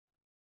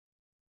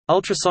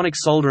Ultrasonic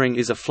soldering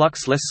is a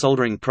flux-less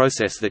soldering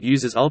process that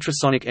uses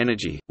ultrasonic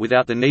energy,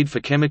 without the need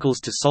for chemicals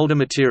to solder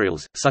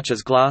materials, such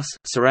as glass,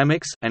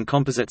 ceramics, and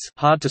composites,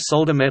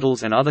 hard-to-solder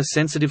metals and other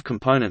sensitive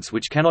components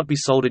which cannot be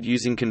soldered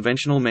using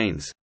conventional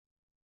means.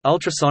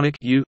 Ultrasonic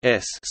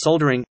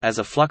soldering, as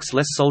a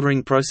flux-less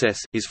soldering process,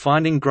 is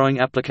finding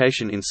growing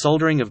application in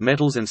soldering of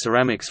metals and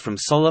ceramics, from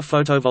solar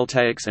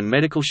photovoltaics and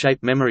medical shape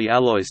memory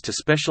alloys to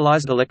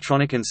specialized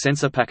electronic and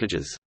sensor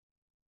packages.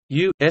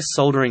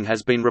 Soldering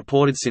has been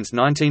reported since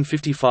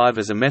 1955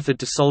 as a method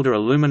to solder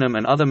aluminum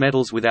and other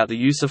metals without the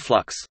use of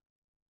flux.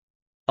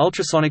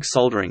 Ultrasonic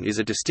soldering is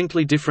a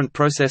distinctly different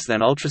process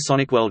than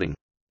ultrasonic welding.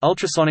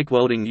 Ultrasonic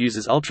welding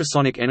uses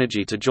ultrasonic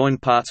energy to join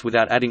parts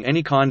without adding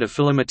any kind of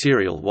filler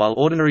material, while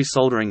ordinary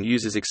soldering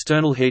uses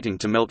external heating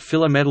to melt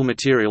filler metal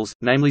materials,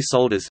 namely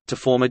solders, to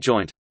form a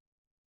joint.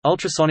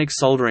 Ultrasonic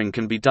soldering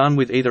can be done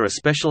with either a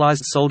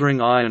specialized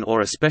soldering iron or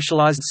a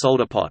specialized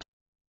solder pot.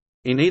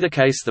 In either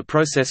case, the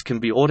process can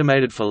be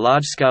automated for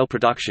large-scale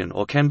production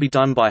or can be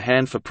done by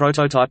hand for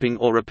prototyping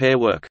or repair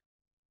work.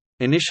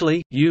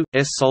 Initially,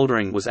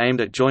 soldering was aimed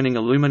at joining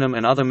aluminum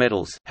and other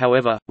metals.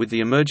 However, with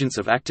the emergence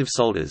of active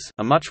solders,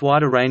 a much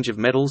wider range of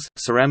metals,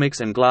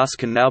 ceramics and glass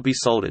can now be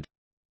soldered.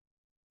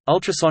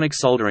 Ultrasonic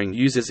soldering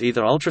uses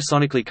either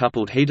ultrasonically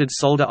coupled heated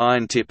solder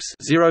iron tips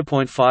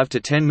 0.5 to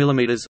 10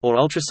 mm or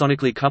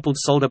ultrasonically coupled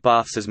solder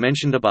baths as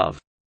mentioned above.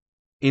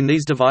 In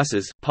these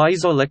devices,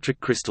 piezoelectric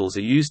crystals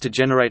are used to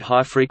generate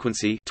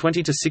high-frequency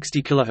 20 to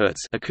 60 kHz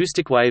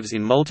acoustic waves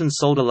in molten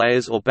solder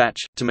layers or batch,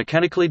 to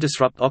mechanically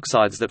disrupt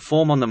oxides that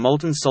form on the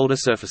molten solder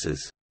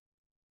surfaces.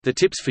 The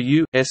tips for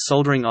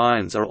soldering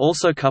irons are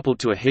also coupled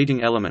to a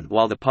heating element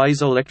while the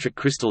piezoelectric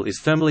crystal is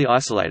thermally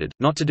isolated,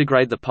 not to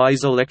degrade the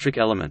piezoelectric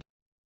element.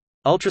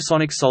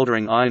 Ultrasonic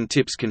soldering iron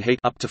tips can heat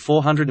up to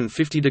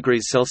 450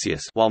 degrees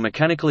Celsius while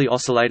mechanically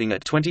oscillating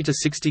at 20 to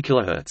 60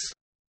 kHz.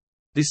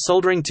 This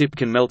soldering tip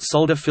can melt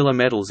solder filler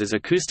metals as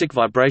acoustic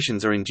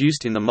vibrations are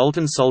induced in the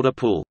molten solder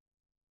pool.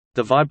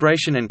 The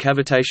vibration and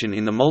cavitation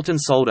in the molten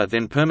solder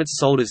then permits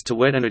solders to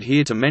wet and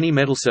adhere to many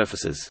metal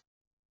surfaces.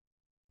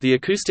 The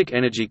acoustic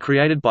energy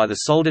created by the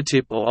solder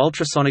tip or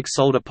ultrasonic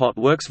solder pot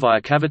works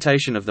via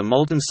cavitation of the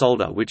molten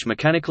solder, which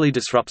mechanically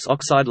disrupts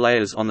oxide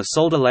layers on the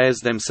solder layers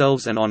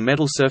themselves and on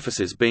metal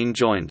surfaces being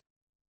joined.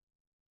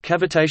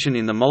 Cavitation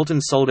in the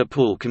molten solder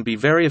pool can be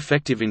very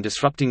effective in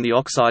disrupting the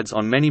oxides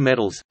on many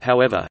metals.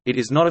 However, it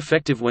is not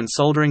effective when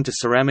soldering to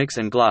ceramics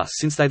and glass,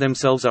 since they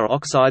themselves are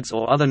oxides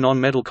or other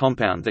non-metal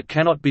compound that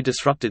cannot be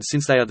disrupted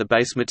since they are the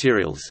base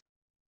materials.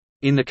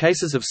 In the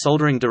cases of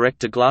soldering direct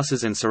to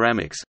glasses and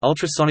ceramics,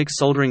 ultrasonic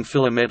soldering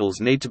filler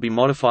metals need to be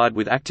modified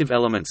with active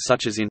elements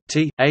such as In,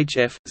 T,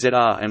 HF,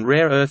 Zr and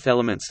rare earth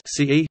elements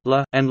Ce,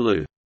 La, and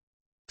Lu.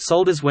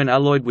 Solders when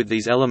alloyed with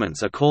these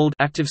elements are called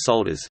active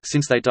solders,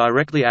 since they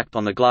directly act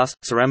on the glass,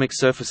 ceramic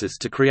surfaces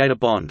to create a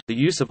bond. The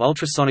use of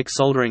ultrasonic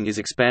soldering is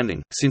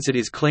expanding, since it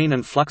is clean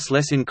and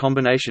flux-less in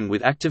combination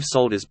with active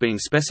solders being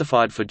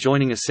specified for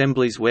joining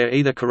assemblies where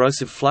either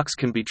corrosive flux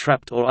can be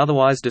trapped or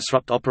otherwise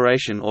disrupt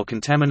operation or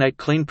contaminate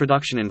clean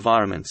production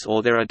environments,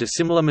 or there are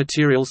dissimilar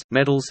materials,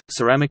 metals,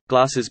 ceramic,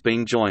 glasses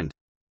being joined.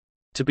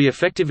 To be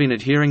effective in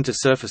adhering to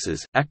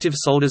surfaces, active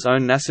solders'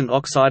 own nascent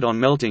oxide on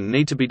melting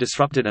need to be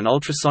disrupted, and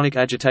ultrasonic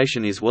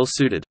agitation is well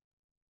suited.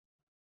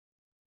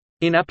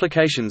 In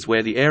applications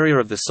where the area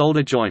of the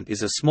solder joint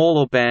is a small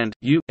or band,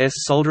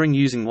 soldering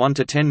using 1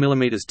 to 10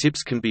 mm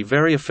tips can be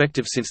very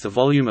effective, since the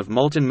volume of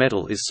molten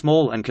metal is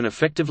small and can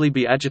effectively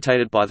be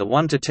agitated by the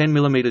 1 to 10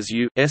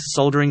 mm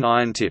soldering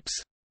iron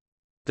tips.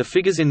 The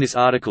figures in this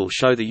article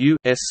show the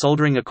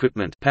soldering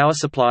equipment, power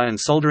supply and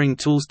soldering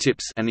tools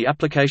tips, and the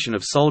application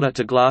of solder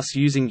to glass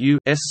using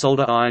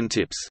solder iron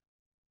tips.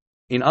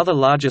 In other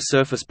larger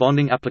surface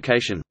bonding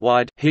application,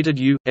 wide, heated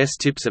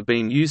tips are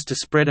being used to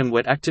spread and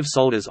wet active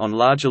solders on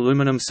large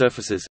aluminum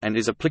surfaces and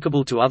is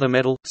applicable to other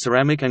metal,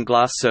 ceramic and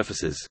glass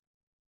surfaces.